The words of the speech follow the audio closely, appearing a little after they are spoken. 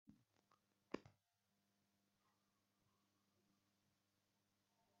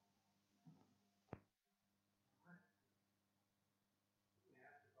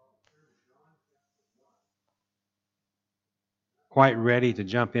quite ready to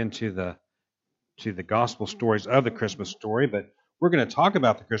jump into the gospel stories of the Christmas story, but we're going to talk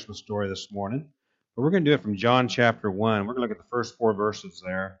about the Christmas story this morning. But we're going to do it from John chapter 1. We're going to look at the first 4 verses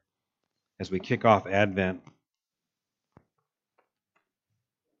there as we kick off Advent.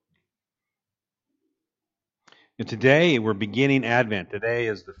 And today we're beginning Advent. Today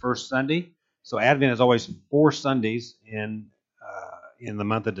is the first Sunday. So Advent is always 4 Sundays in the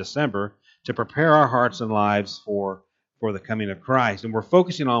month of December to prepare our hearts and lives for the coming of Christ. And we're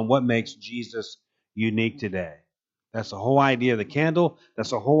focusing on what makes Jesus unique today. That's the whole idea of the candle. That's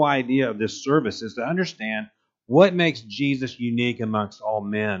the whole idea of this service, is to understand what makes Jesus unique amongst all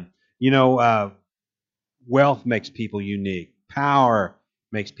men. You know, wealth makes people unique. Power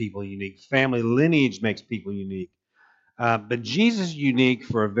makes people unique. Family lineage makes people unique. But Jesus is unique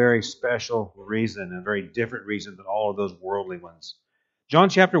for a very special reason, a very different reason than all of those worldly ones. John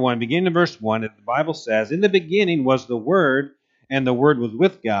chapter 1, beginning in verse 1, the Bible says, "In the beginning was the Word, and the Word was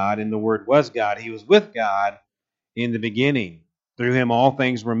with God, and the Word was God. He was with God in the beginning. Through him all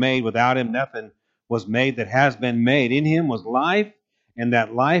things were made. Without him nothing was made that has been made. In him was life, and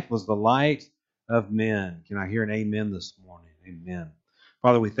that life was the light of men." Can I hear an amen this morning? Amen.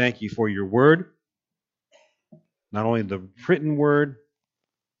 Father, we thank you for your Word. Not only the written Word,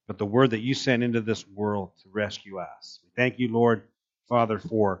 but the Word that you sent into this world to rescue us. We thank you, Lord, Father,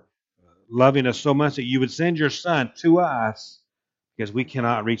 for loving us so much that you would send your Son to us because we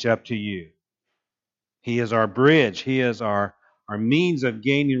cannot reach up to you. He is our bridge. He is our means of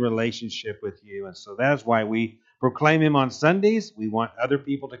gaining relationship with you. And so that's why we proclaim him on Sundays. We want other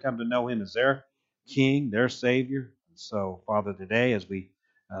people to come to know him as their King, their Savior. And so, Father, today as we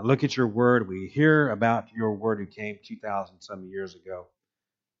look at your word, we hear about your word who came 2,000 some years ago.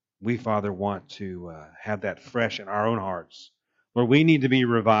 We, Father, want to have that fresh in our own hearts. Lord, we need to be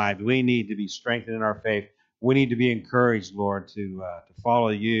revived. We need to be strengthened in our faith. We need to be encouraged, Lord, to follow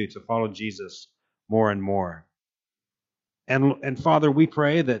you, to follow Jesus more and more. And Father, we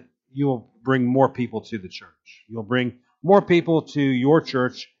pray that you'll bring more people to the church. You'll bring more people to your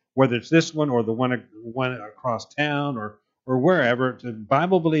church, whether it's this one or the one across town or wherever, to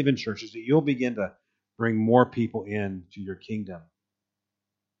Bible-believing churches, that you'll begin to bring more people into your kingdom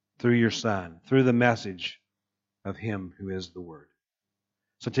through your Son, through the message of him who is the Word.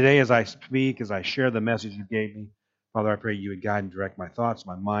 So today as I speak, as I share the message you gave me, Father, I pray you would guide and direct my thoughts,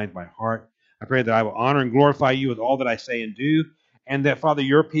 my mind, my heart. I pray that I will honor and glorify you with all that I say and do, and that, Father,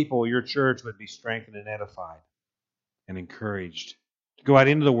 your people, your church, would be strengthened and edified and encouraged to go out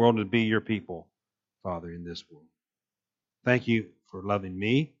into the world and be your people, Father, in this world. Thank you for loving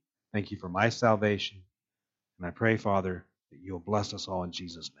me. Thank you for my salvation. And I pray, Father, that you'll bless us all in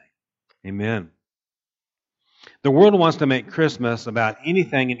Jesus' name. Amen. The world wants to make Christmas about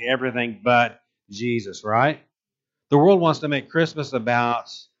anything and everything but Jesus, right? The world wants to make Christmas about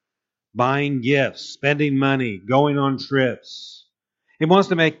buying gifts, spending money, going on trips. It wants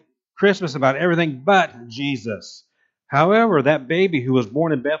to make Christmas about everything but Jesus. However, that baby who was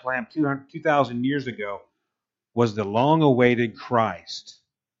born in Bethlehem 2,000 years ago was the long-awaited Christ,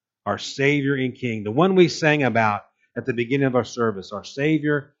 our Savior and King, the one we sang about at the beginning of our service, our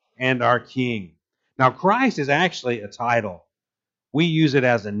Savior and our King. Now, Christ is actually a title. We use it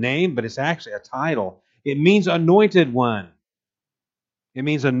as a name, but it's actually a title. It means anointed one. It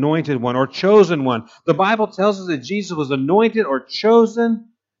means anointed one or chosen one. The Bible tells us that Jesus was anointed or chosen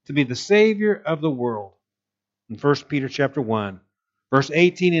to be the Savior of the world. In 1 Peter chapter 1, verse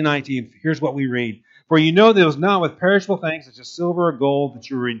 18 and 19, here's what we read. "For you know that it was not with perishable things such as silver or gold that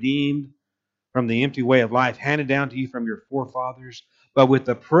you were redeemed from the empty way of life handed down to you from your forefathers, but with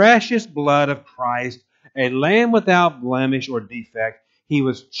the precious blood of Christ, a lamb without blemish or defect. He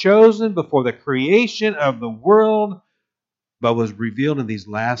was chosen before the creation of the world, but was revealed in these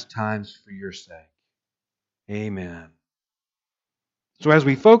last times for your sake." Amen. So as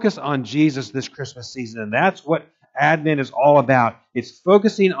we focus on Jesus this Christmas season, and that's what Advent is all about. It's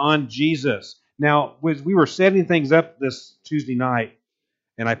focusing on Jesus. Now, as we were setting things up this Tuesday night,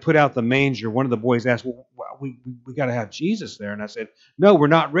 and I put out the manger, one of the boys asked, "Well, we got to have Jesus there." And I said, "No, we're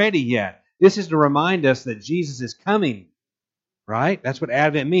not ready yet. This is to remind us that Jesus is coming." Right? That's what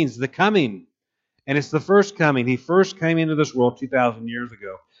Advent means, the coming. And it's the first coming. He first came into this world 2,000 years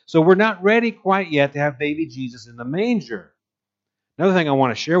ago. So we're not ready quite yet to have baby Jesus in the manger. Another thing I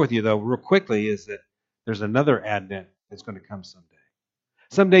want to share with you, though, real quickly, is that there's another Advent that's going to come someday.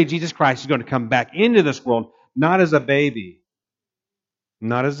 Someday Jesus Christ is going to come back into this world, not as a baby,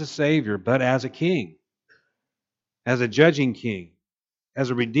 not as a Savior, but as a King, as a judging King, as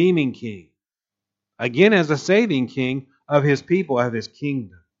a redeeming King, again as a saving King of His people, of His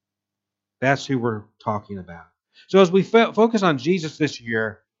kingdom. That's who we're talking about. So as we focus on Jesus this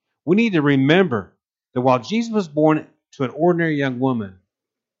year, we need to remember that while Jesus was born to an ordinary young woman,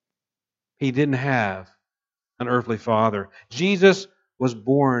 he didn't have an earthly father. Jesus was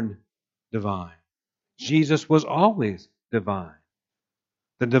born divine. Jesus was always divine.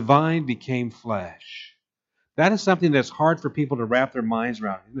 The divine became flesh. That is something that's hard for people to wrap their minds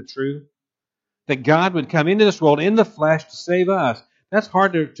around. Isn't it true? That God would come into this world in the flesh to save us. That's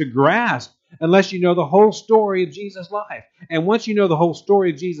hard to grasp unless you know the whole story of Jesus' life. And once you know the whole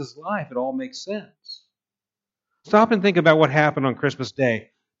story of Jesus' life, it all makes sense. Stop and think about what happened on Christmas Day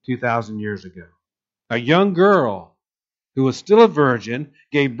 2,000 years ago. A young girl who was still a virgin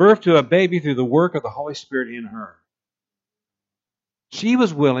gave birth to a baby through the work of the Holy Spirit in her. She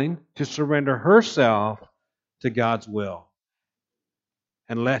was willing to surrender herself to God's will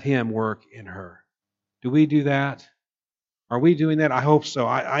and let Him work in her. Do we do that? Are we doing that? I hope so.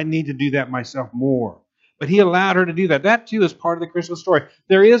 I need to do that myself more. But He allowed her to do that. That too is part of the Christmas story.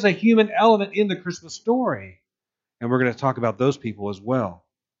 There is a human element in the Christmas story. And we're going to talk about those people as well.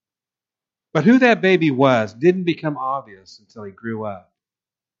 But who that baby was didn't become obvious until he grew up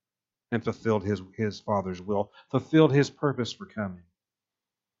and fulfilled his Father's will, fulfilled His purpose for coming.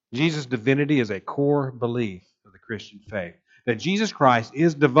 Jesus' divinity is a core belief of the Christian faith. That Jesus Christ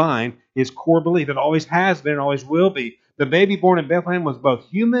is divine is core belief. It always has been and always will be. The baby born in Bethlehem was both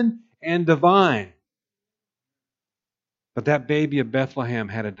human and divine. But that baby of Bethlehem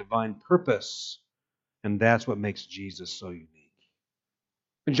had a divine purpose, and that's what makes Jesus so unique.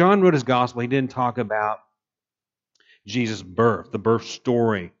 When John wrote his gospel, he didn't talk about Jesus' birth, the birth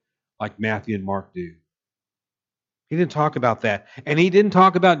story, like Matthew and Mark do. He didn't talk about that. And he didn't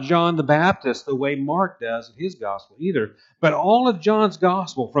talk about John the Baptist the way Mark does in his gospel either. But all of John's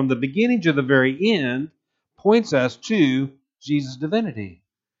gospel, from the beginning to the very end, points us to Jesus' divinity.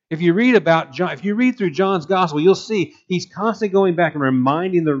 If you read about John, if you read through John's gospel, you'll see he's constantly going back and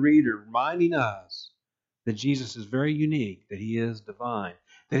reminding the reader, reminding us that Jesus is very unique, that He is divine,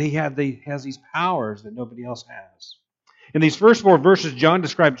 that He has these powers that nobody else has. In these first 4 verses, John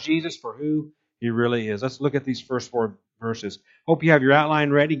describes Jesus for who He really is. Let's look at these first 4 verses. Hope you have your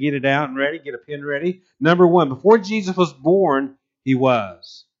outline ready. Get it out and ready. Get a pen ready. Number 1, before Jesus was born, He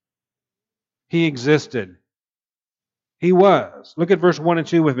was. He existed. He was. Look at verse 1 and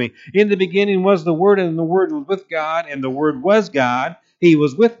 2 with me. In the beginning was the Word, and the Word was with God, and the Word was God. He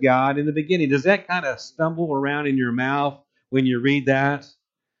was with God in the beginning. Does that kind of stumble around in your mouth when you read that?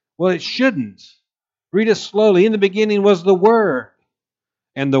 Well, it shouldn't. Read it slowly. In the beginning was the Word,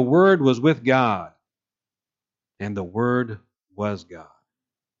 and the Word was with God, and the Word was God.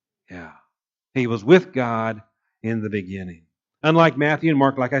 Yeah. He was with God in the beginning. Unlike Matthew and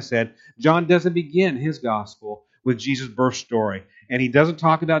Mark, like I said, John doesn't begin his gospel with Jesus' birth story. And he doesn't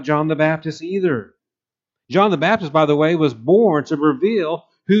talk about John the Baptist either. John the Baptist, by the way, was born to reveal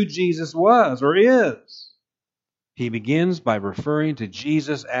who Jesus was or is. He begins by referring to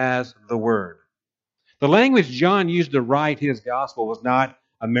Jesus as the Word. The language John used to write his gospel was not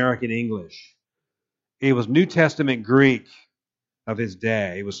American English. It was New Testament Greek of his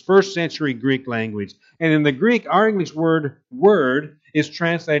day. It was first century Greek language. And in the Greek, our English word is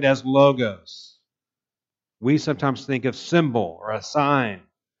translated as logos. We sometimes think of symbol or a sign.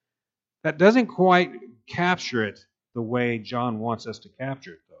 That doesn't quite capture it the way John wants us to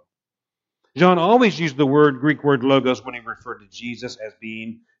capture it, though. John always used the Greek word logos when he referred to Jesus as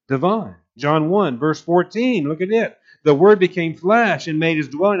being divine. John 1, verse 14, look at it. The Word became flesh and made His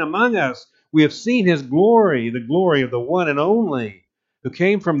dwelling among us. We have seen His glory, the glory of the one and only, who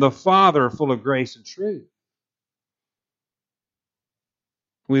came from the Father, full of grace and truth.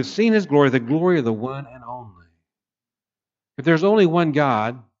 We have seen His glory, the glory of the one and only. If there's only one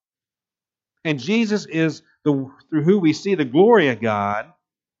God, and Jesus is through who we see the glory of God,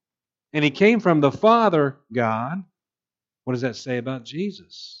 and He came from the Father God, what does that say about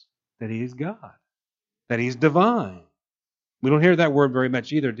Jesus? That He is God, that He's divine. We don't hear that word very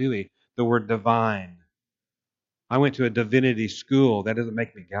much either, do we? The word divine. I went to a divinity school. That doesn't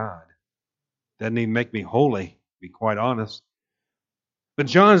make me God. Doesn't even make me holy, to be quite honest. But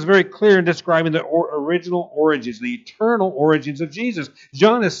John is very clear in describing the original origins, the eternal origins of Jesus.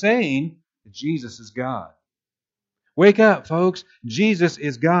 John is saying that Jesus is God. Wake up, folks. Jesus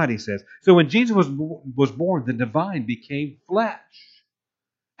is God, he says. So when Jesus was born, the divine became flesh.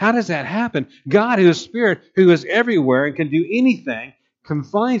 How does that happen? God, who is Spirit, who is everywhere and can do anything,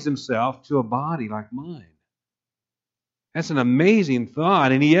 confines Himself to a body like mine. That's an amazing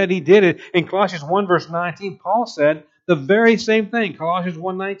thought, and yet He did it. In Colossians 1, verse 19, Paul said the very same thing, Colossians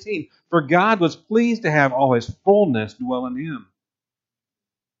 1:19. For God was pleased to have all His fullness dwell in Him.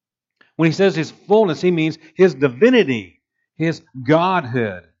 When he says his fullness, he means his divinity, his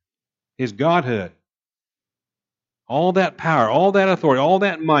godhood. His godhood. All that power, all that authority, all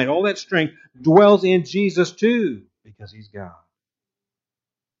that might, all that strength dwells in Jesus too, because he's God.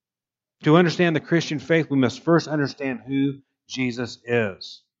 To understand the Christian faith, we must first understand who Jesus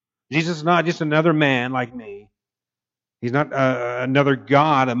is. Jesus is not just another man like me. He's not another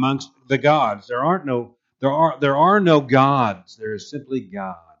God amongst the gods. There are no gods. There is simply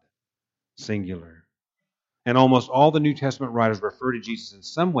God, singular. And almost all the New Testament writers refer to Jesus in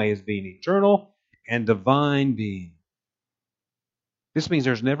some way as being eternal and divine being. This means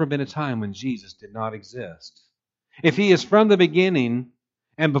there's never been a time when Jesus did not exist. If he is from the beginning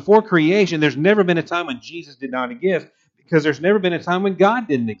and before creation, there's never been a time when Jesus did not exist, because there's never been a time when God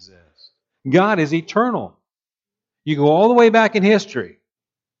didn't exist. God is eternal. You go all the way back in history,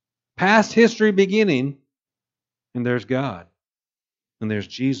 past history beginning, and there's God. And there's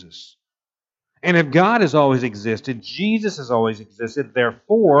Jesus. And if God has always existed, Jesus has always existed.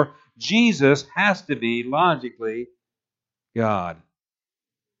 Therefore, Jesus has to be, logically, God.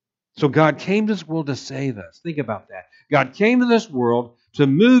 So God came to this world to save us. Think about that. God came to this world to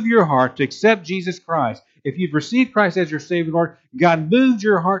move your heart to accept Jesus Christ. If you've received Christ as your Savior, Lord, God moved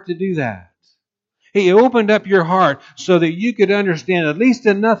your heart to do that. He opened up your heart so that you could understand at least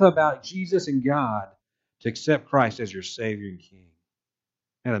enough about Jesus and God to accept Christ as your Savior and King.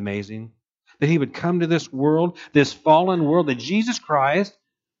 Isn't that amazing? That He would come to this world, this fallen world, that Jesus Christ,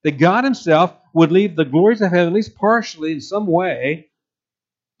 that God Himself would leave the glories of heaven, at least partially in some way,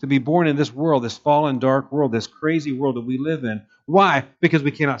 to be born in this world, this fallen, dark world, this crazy world that we live in. Why? Because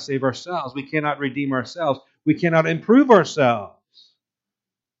we cannot save ourselves. We cannot redeem ourselves. We cannot improve ourselves.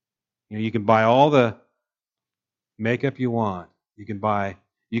 You can buy all the makeup you want. You can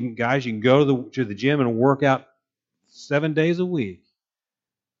go to the gym and work out 7 days a week.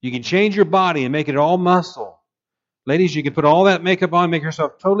 You can change your body and make it all muscle. Ladies, you can put all that makeup on, make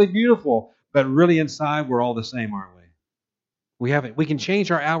yourself totally beautiful, but really inside we're all the same, aren't we? We can change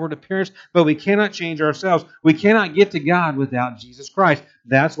our outward appearance, but we cannot change ourselves. We cannot get to God without Jesus Christ.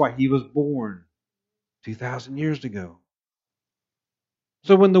 That's why He was born 2,000 years ago.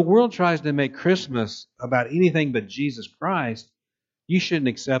 So when the world tries to make Christmas about anything but Jesus Christ, you shouldn't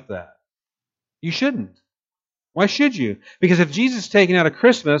accept that. You shouldn't. Why should you? Because if Jesus is taken out of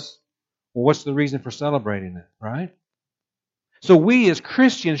Christmas, well, what's the reason for celebrating it, right? So we as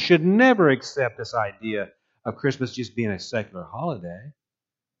Christians should never accept this idea of Christmas just being a secular holiday.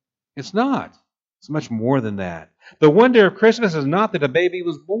 It's not. It's much more than that. The wonder of Christmas is not that a baby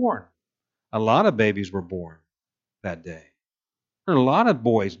was born. A lot of babies were born that day. There are a lot of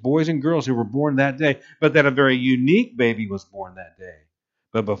boys and girls who were born that day, but that a very unique baby was born that day.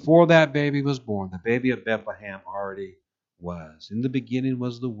 But before that baby was born, the baby of Bethlehem already was. In the beginning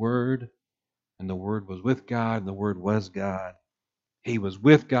was the Word, and the Word was with God, and the Word was God. He was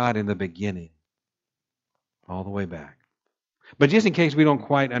with God in the beginning, all the way back. But just in case we don't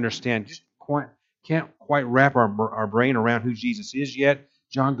quite understand, can't quite wrap our brain around who Jesus is yet,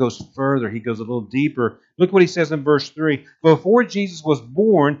 John goes further. He goes a little deeper. Look what he says in verse 3. Before Jesus was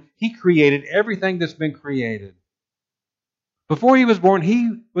born, He created everything that's been created. Before He was born,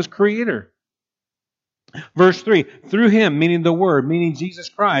 He was creator. Verse 3, through Him, meaning the Word, meaning Jesus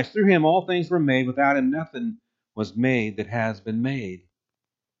Christ, through Him all things were made. Without Him nothing was made that has been made.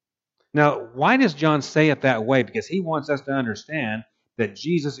 Now, why does John say it that way? Because he wants us to understand that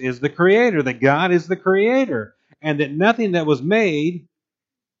Jesus is the creator, that God is the creator, and that nothing that was made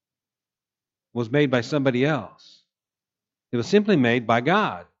by somebody else. It was simply made by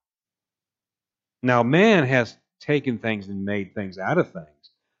God. Now, man has taken things and made things out of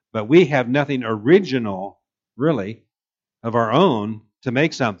things, but we have nothing original, really, of our own to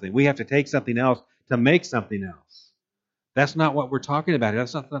make something. We have to take something else to make something else. That's not what we're talking about.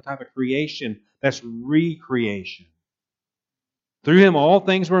 That's not the type of creation. That's recreation. Through Him all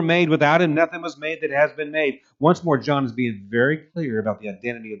things were made. Without Him nothing was made that has been made. Once more, John is being very clear about the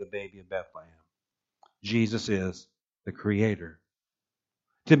identity of the baby of Bethlehem. Jesus is the Creator.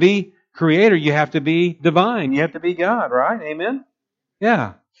 To be Creator, you have to be divine. You have to be God, right? Amen?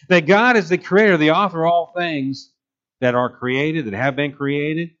 Yeah. That God is the Creator, the author of all things that are created, that have been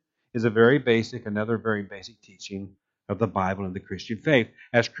created, is another very basic teaching of the Bible and the Christian faith.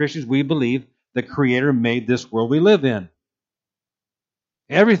 As Christians, we believe the Creator made this world we live in.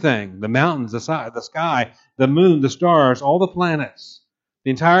 Everything, the mountains, the sky, the moon, the stars, all the planets,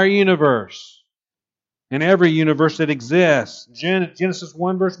 the entire universe, and every universe that exists. Genesis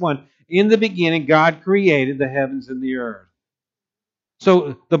 1 verse 1, in the beginning God created the heavens and the earth.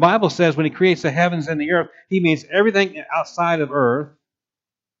 So the Bible says when He creates the heavens and the earth, He means everything outside of earth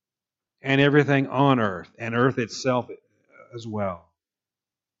and everything on earth, and earth itself as well.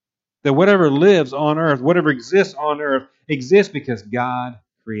 That whatever lives on earth, whatever exists on earth, exists because God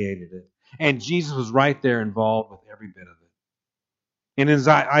created it. And Jesus was right there involved with every bit of it. And in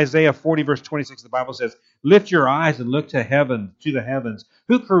Isaiah 40, verse 26, the Bible says, "Lift your eyes and look to heaven, to the heavens.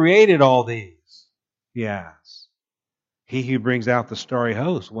 Who created all these?" He asks. "He who brings out the starry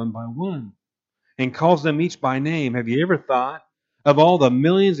host one by one and calls them each by name." Have you ever thought of all the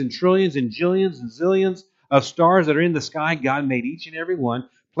millions and trillions and jillions and zillions of stars that are in the sky? God made each and every one,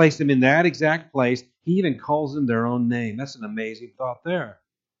 placed them in that exact place. He even calls them their own name. That's an amazing thought there.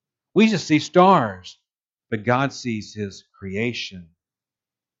 We just see stars, but God sees His creation.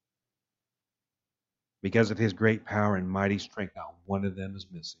 Because of His great power and mighty strength, not one of them is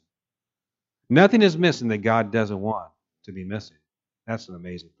missing. Nothing is missing that God doesn't want to be missing. That's an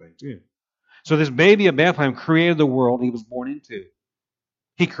amazing thing, too. So this baby of Bethlehem created the world He was born into.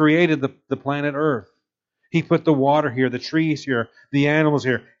 He created the planet Earth. He put the water here, the trees here, the animals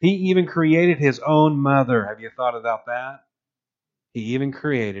here. He even created His own mother. Have you thought about that? He even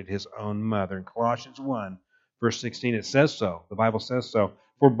created His own mother. In Colossians 1, verse 16, it says so. The Bible says so.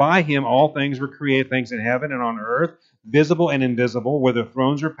 "For by Him all things were created, things in heaven and on earth, visible and invisible, whether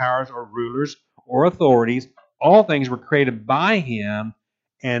thrones or powers or rulers or authorities. All things were created by Him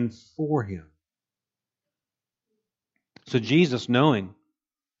and for Him." So Jesus, knowing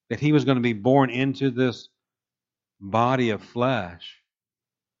that He was going to be born into this body of flesh,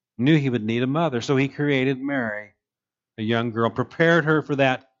 knew He would need a mother. So He created Mary, a young girl, prepared her for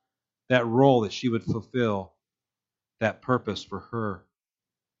that role that she would fulfill, that purpose for her.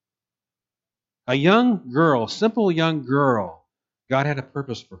 A young girl, simple young girl. God had a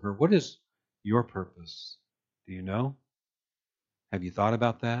purpose for her. What is your purpose? Do you know? Have you thought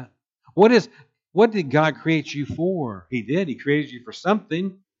about that? What did God create you for? He did. He created you for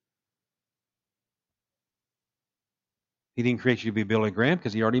something. He didn't create you to be Billy Graham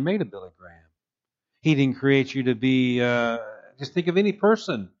because He already made a Billy Graham. He didn't create you to be, just think of any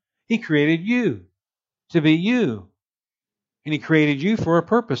person. He created you to be you. And He created you for a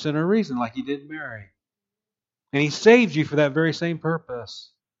purpose and a reason, like He did Mary. And He saved you for that very same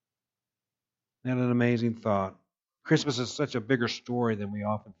purpose. Isn't that an amazing thought? Christmas is such a bigger story than we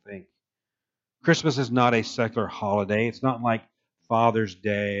often think. Christmas is not a secular holiday. It's not like Father's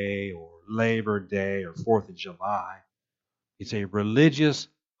Day or Labor Day or 4th of July. It's a religious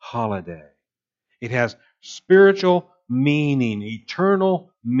holiday. It has spiritual meaning,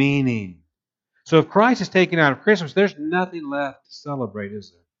 eternal meaning. So if Christ is taken out of Christmas, there's nothing left to celebrate,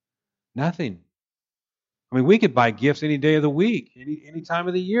 is there? Nothing. I mean, we could buy gifts any day of the week, any time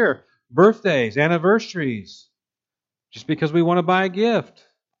of the year. Birthdays, anniversaries, just because we want to buy a gift.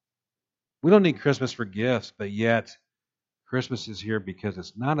 We don't need Christmas for gifts, but yet Christmas is here because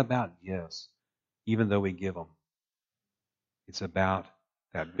it's not about gifts, even though we give them. It's about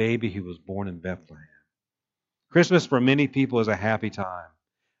that baby who was born in Bethlehem. Christmas for many people is a happy time.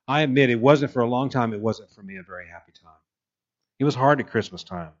 I admit it wasn't for a long time. It wasn't for me a very happy time. It was hard at Christmas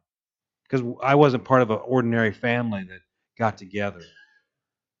time because I wasn't part of an ordinary family that got together.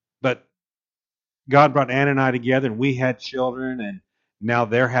 But God brought Ann and I together, and we had children, and now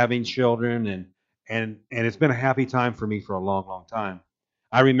they're having children, and it's been a happy time for me for a long, long time.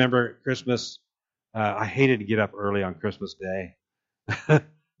 I remember Christmas. I hated to get up early on Christmas Day.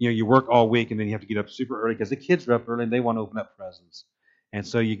 You work all week, and then you have to get up super early because the kids are up early and they want to open up presents. And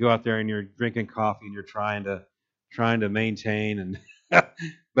so you go out there and you're drinking coffee and you're trying to maintain, and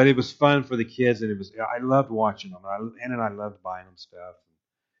but it was fun for the kids, and I loved watching them. Ann and I loved buying them stuff,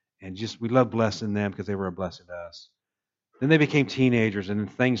 and we loved blessing them because they were a blessing to us. Then they became teenagers, and then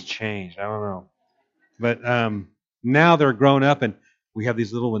things changed. I don't know, but now they're grown up, and we have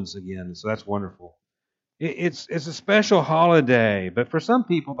these little ones again, so that's wonderful. It's a special holiday, but for some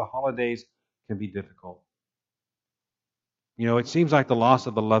people, the holidays can be difficult. It seems like the loss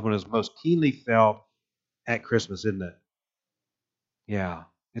of a loved one is most keenly felt at Christmas, isn't it? Yeah.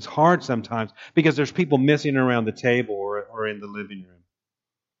 It's hard sometimes because there's people missing around the table or in the living room.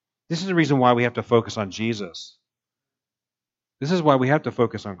 This is the reason why we have to focus on Jesus. This is why we have to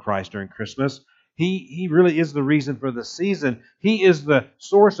focus on Christ during Christmas. He really is the reason for the season. He is the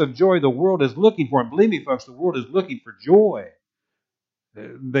source of joy the world is looking for. And believe me, folks, the world is looking for joy.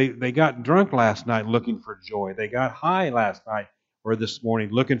 They got drunk last night looking for joy. They got high last night or this morning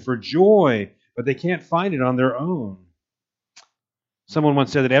looking for joy, but they can't find it on their own. Someone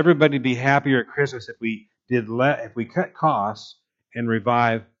once said that everybody would be happier at Christmas if we cut costs and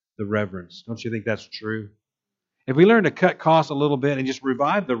revive the reverence. Don't you think that's true? If we learn to cut costs a little bit and just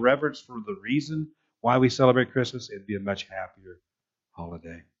revive the reverence for the reason why we celebrate Christmas, it'd be a much happier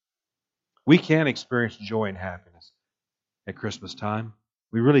holiday. We can experience joy and happiness at Christmas time.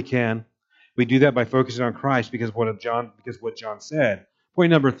 We really can. We do that by focusing on Christ because what John said.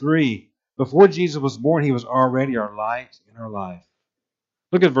 Point number 3, before Jesus was born, he was already our light in our life.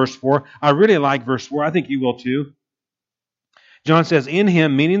 Look at verse 4. I really like verse 4. I think you will too. John says, in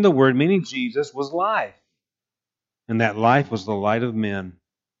him, meaning the Word, meaning Jesus, was life. And that life was the light of men.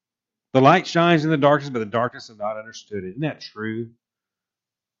 The light shines in the darkness, but the darkness has not understood it. Isn't that true?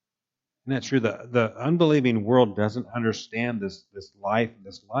 Isn't that true? The unbelieving world doesn't understand this life,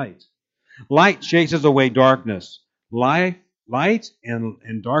 this light. Light chases away darkness. Light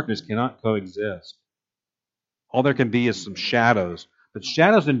and darkness cannot coexist. All there can be is some shadows. But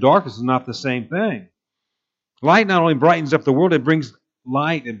shadows and darkness is not the same thing. Light not only brightens up the world, it brings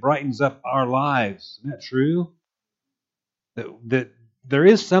light and brightens up our lives. Isn't that true? That there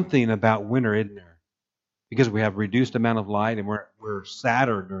is something about winter, isn't there? Because we have reduced amount of light and we're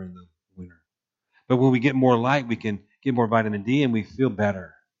sadder during the winter. But when we get more light, we can get more vitamin D and we feel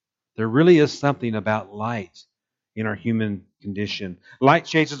better. There really is something about light in our human condition. Light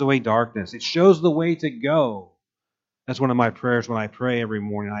chases away darkness. It shows the way to go. That's one of my prayers when I pray every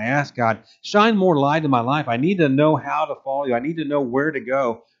morning. I ask God, shine more light in my life. I need to know how to follow you. I need to know where to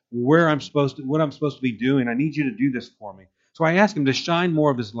go, what I'm supposed to be doing. I need you to do this for me. So I ask Him to shine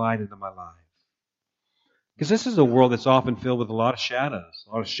more of His light into my life. Because this is a world that's often filled with a lot of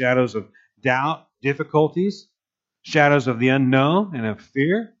shadows of doubt, difficulties, shadows of the unknown and of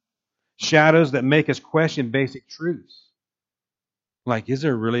fear, shadows that make us question basic truths. Like, is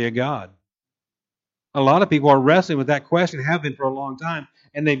there really a God? A lot of people are wrestling with that question, have been for a long time,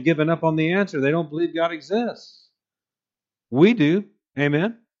 and they've given up on the answer. They don't believe God exists. We do.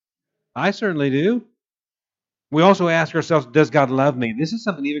 Amen? I certainly do. We also ask ourselves, does God love me? This is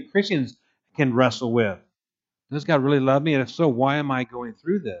something even Christians can wrestle with. Does God really love me? And if so, why am I going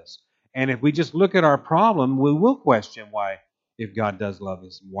through this? And if we just look at our problem, we will question why, if God does love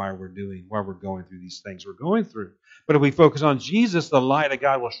us, why we're going through these things we're going through. But if we focus on Jesus, the light of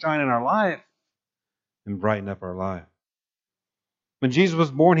God will shine in our life and brighten up our life. When Jesus was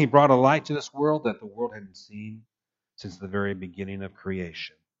born, He brought a light to this world that the world hadn't seen since the very beginning of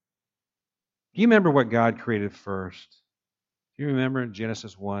creation. Do you remember what God created first? Do you remember in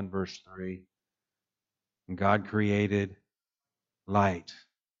Genesis 1, verse 3? And God created light.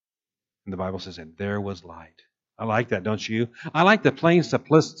 And the Bible says, and there was light. I like that, don't you? I like the plain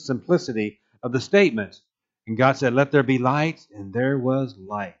simplicity of the statement. And God said, let there be light, and there was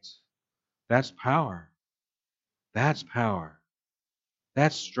light. That's power. That's power.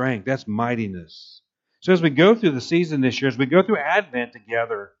 That's strength. That's mightiness. So as we go through the season this year, as we go through Advent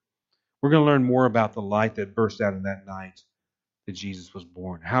together, we're going to learn more about the light that burst out in that night that Jesus was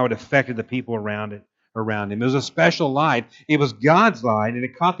born, how it affected the people around Him. It was a special light. It was God's light, and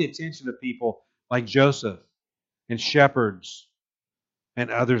it caught the attention of people like Joseph and shepherds and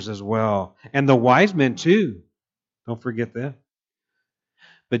others as well. And the wise men too. Don't forget that.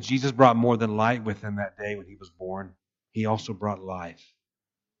 But Jesus brought more than light with Him that day when He was born. He also brought life.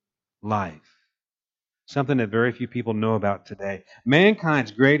 Life. Something that very few people know about today.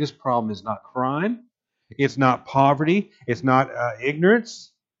 Mankind's greatest problem is not crime. It's not poverty. It's not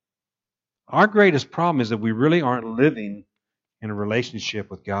ignorance. Our greatest problem is that we really aren't living in a relationship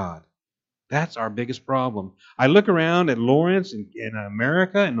with God. That's our biggest problem. I look around at Lawrence and in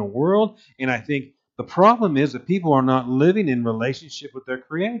America and the world, and I think the problem is that people are not living in relationship with their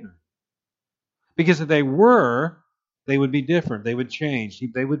Creator. Because if they were, they would be different. They would change.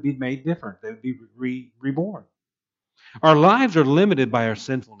 They would be made different. They would be reborn. Our lives are limited by our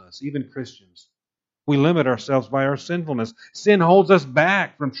sinfulness, even Christians. We limit ourselves by our sinfulness. Sin holds us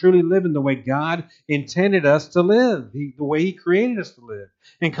back from truly living the way God intended us to live, the way He created us to live.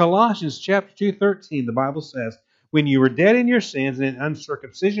 In Colossians chapter 2:13, the Bible says, when you were dead in your sins and in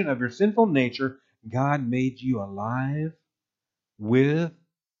uncircumcision of your sinful nature, God made you alive with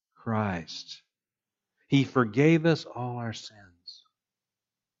Christ. He forgave us all our sins.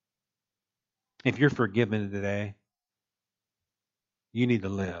 If you're forgiven today, you need to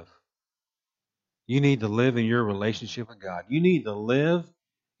live. You need to live in your relationship with God. You need to live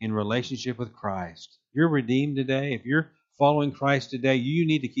in relationship with Christ. You're redeemed today. If you're following Christ today, you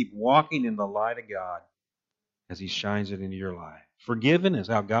need to keep walking in the light of God as He shines it into your life. Forgiven is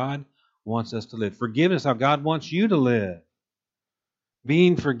how God wants us to live. Forgiven is how God wants you to live.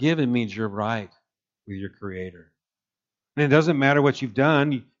 Being forgiven means you're right with your Creator. And it doesn't matter what you've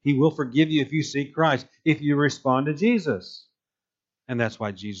done. He will forgive you if you seek Christ, if you respond to Jesus. And that's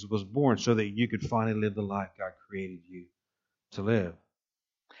why Jesus was born, so that you could finally live the life God created you to live.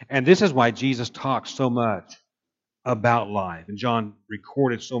 And this is why Jesus talks so much about life. And John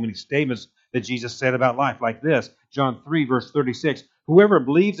recorded so many statements that Jesus said about life, like this. John 3, verse 36. Whoever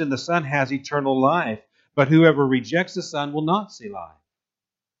believes in the Son has eternal life, but whoever rejects the Son will not see life.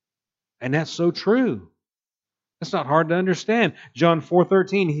 And that's so true. That's not hard to understand. John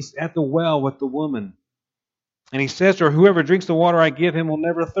 4:13, he's at the well with the woman. And he says to her, whoever drinks the water I give him will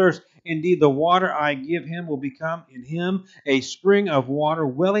never thirst. Indeed, the water I give him will become in him a spring of water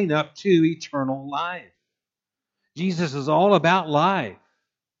welling up to eternal life. Jesus is all about life.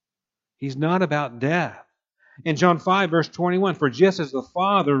 He's not about death. In John 5, verse 21, for just as the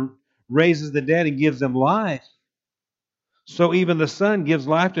Father raises the dead and gives them life, so even the Son gives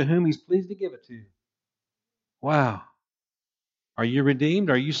life to whom He's pleased to give it to. Wow. Are you redeemed?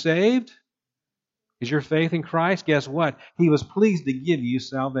 Are you saved? Is your faith in Christ? Guess what? He was pleased to give you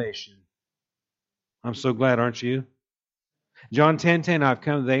salvation. I'm so glad, aren't you? John 10:10, I've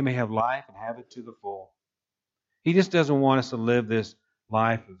come that they may have life and have it to the full. He just doesn't want us to live this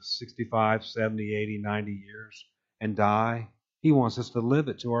life of 65, 70, 80, 90 years and die. He wants us to live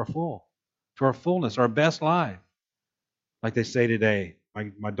it to our fullness, our best life. Like they say today,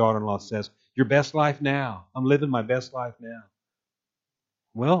 my daughter-in-law says, your best life now. I'm living my best life now.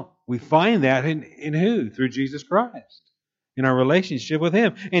 Well, we find that in who? Through Jesus Christ, in our relationship with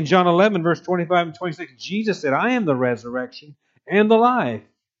Him. In John 11, verse 25 and 26, Jesus said, I am the resurrection and the life.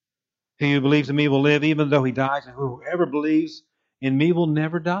 He who believes in me will live even though he dies, and whoever believes in me will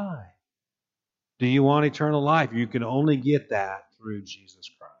never die. Do you want eternal life? You can only get that through Jesus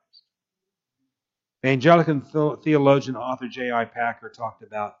Christ. The Anglican theologian, author J.I. Packer talked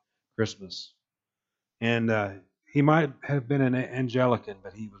about Christmas. And he might have been an Anglican,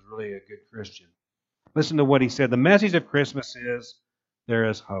 but he was really a good Christian. Listen to what he said. The message of Christmas is there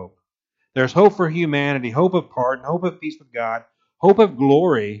is hope. There's hope for humanity, hope of pardon, hope of peace with God, hope of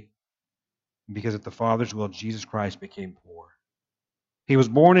glory, because at the Father's will, Jesus Christ became poor. He was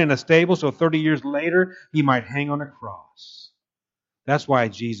born in a stable, so 30 years later, He might hang on a cross. That's why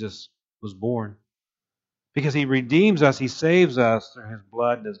Jesus was born. Because He redeems us, He saves us through His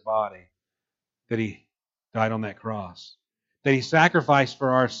blood and His body. That He died on that cross. That He sacrificed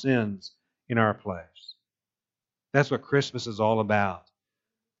for our sins in our place. That's what Christmas is all about.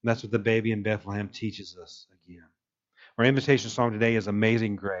 And that's what the baby in Bethlehem teaches us again. Our invitation song today is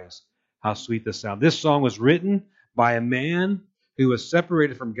Amazing Grace. How sweet the sound. This song was written by a man who was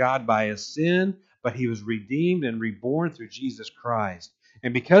separated from God by his sin, but he was redeemed and reborn through Jesus Christ.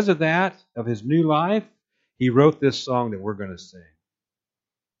 And because of that, of his new life, he wrote this song that we're going to sing.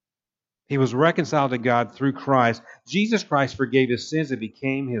 He was reconciled to God through Christ. Jesus Christ forgave his sins and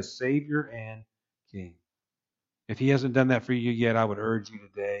became his Savior and King. If He hasn't done that for you yet, I would urge you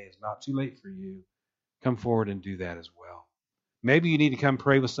today, it's not too late for you. Come forward and do that as well. Maybe you need to come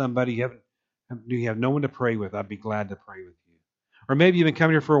pray with somebody. You have no one to pray with. I'd be glad to pray with you. Or maybe you've been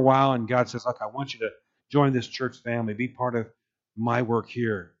coming here for a while and God says, look, I want you to join this church family. Be part of my work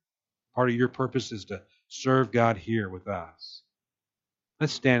here. Part of your purpose is to serve God here with us.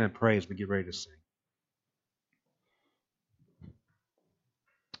 Let's stand and pray as we get ready to sing.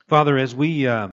 Father, as we